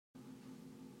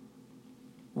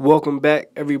Welcome back,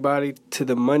 everybody, to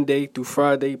the Monday through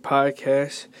Friday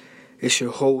podcast. It's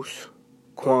your host,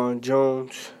 Quan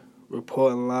Jones,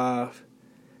 reporting live,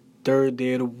 third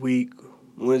day of the week,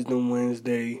 Wisdom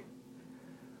Wednesday.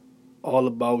 All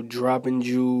about dropping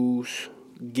jewels,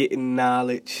 getting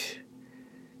knowledge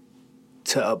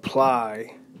to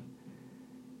apply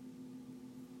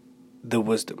the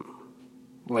wisdom.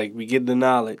 Like, we get the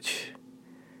knowledge,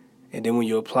 and then when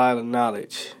you apply the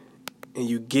knowledge and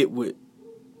you get what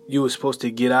you were supposed to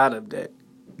get out of that,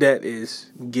 that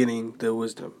is getting the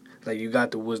wisdom. Like, you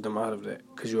got the wisdom out of that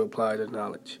because you applied the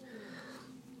knowledge.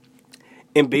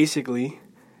 And basically,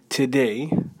 today,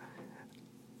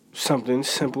 something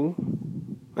simple.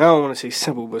 I don't want to say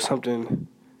simple, but something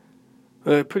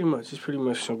it's pretty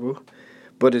much simple,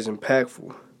 but it's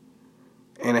impactful.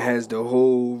 And it has the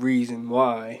whole reason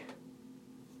why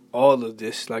all of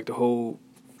this, like the whole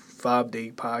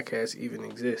 5-day podcast even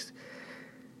exists.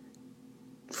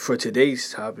 For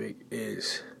today's topic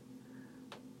is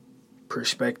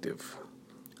perspective.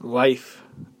 Life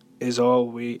is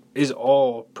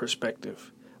all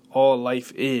perspective. All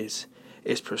life is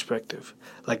perspective.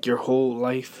 Like, your whole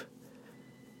life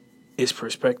is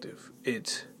perspective.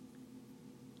 It's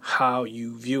how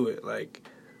you view it. Like,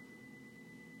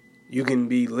 you can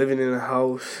be living in a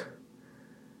house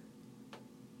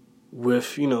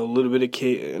with, a little bit of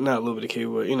cable, not a little bit of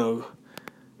cable, but,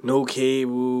 no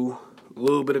cable, a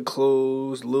little bit of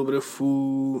clothes, a little bit of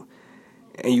food,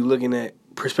 and you looking at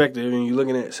perspective, and you're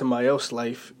looking at somebody else's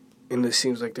life, and it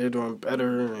seems like they're doing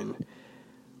better, and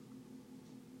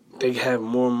they have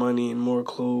more money and more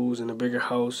clothes and a bigger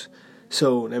house,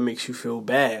 so that makes you feel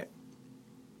bad.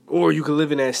 Or you could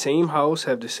live in that same house,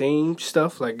 have the same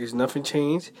stuff, like there's nothing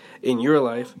changed in your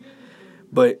life,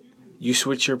 but you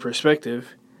switch your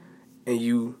perspective, and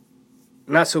you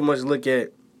not so much look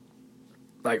at,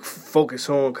 like, focus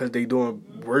on because they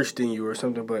doing worse than you or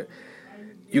something, but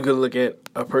you could look at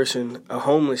a person, a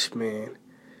homeless man,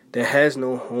 that has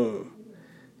no home,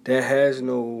 that has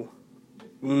no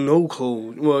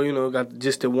clothes. Well, got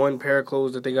just the one pair of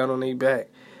clothes that they got on their back,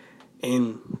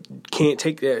 and can't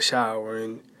take that shower,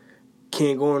 and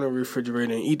can't go in the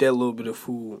refrigerator and eat that little bit of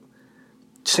food.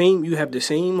 You have the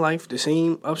same life, the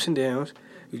same ups and downs.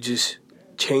 You're just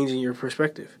changing your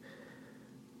perspective.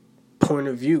 Point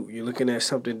of view. You're looking at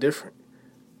something different.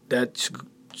 That's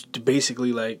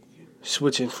basically like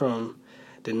switching from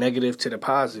the negative to the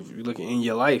positive. You're looking in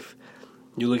your life.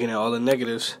 You're looking at all the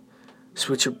negatives.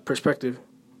 Switch your perspective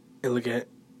and look at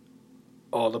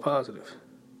all the positive.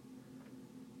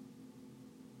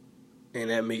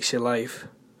 And that makes your life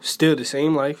still the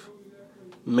same life.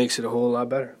 Makes it a whole lot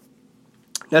better.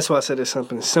 That's why I said it's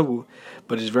something simple,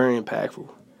 but it's very impactful.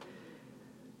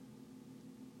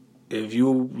 If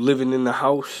you living in the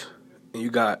house and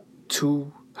you got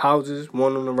two houses,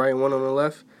 one on the right, one on the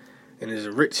left, and there's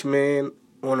a rich man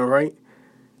on the right,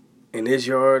 and his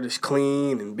yard is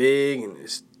clean and big, and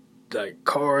it's like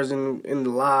cars in the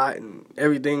lot, and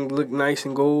everything look nice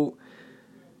and gold.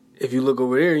 If you look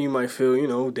over there, you might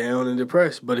feel, down and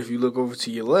depressed. But if you look over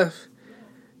to your left,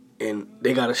 and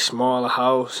they got a smaller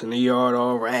house, and their yard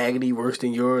all raggedy, worse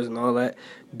than yours and all that,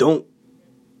 don't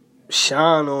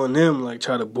shine on them, like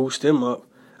try to boost them up.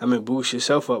 Boost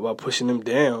yourself up by pushing them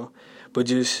down. But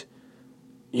just,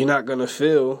 you're going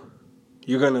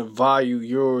to value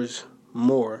yours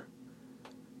more.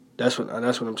 That's what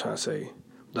I'm trying to say.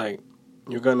 Like,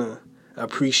 you're going to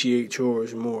appreciate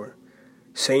yours more.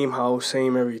 Same house,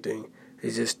 same everything.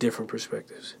 It's just different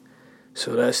perspectives.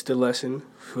 So that's the lesson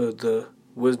for the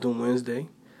Wisdom Wednesday.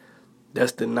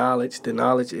 That's the knowledge. The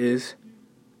knowledge is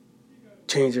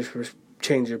change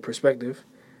your perspective.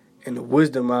 And the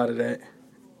wisdom out of that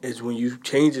is when you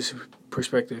change your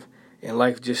perspective and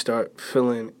life just start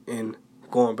feeling and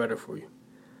going better for you.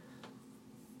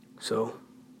 So,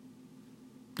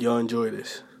 y'all enjoy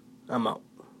this. I'm out.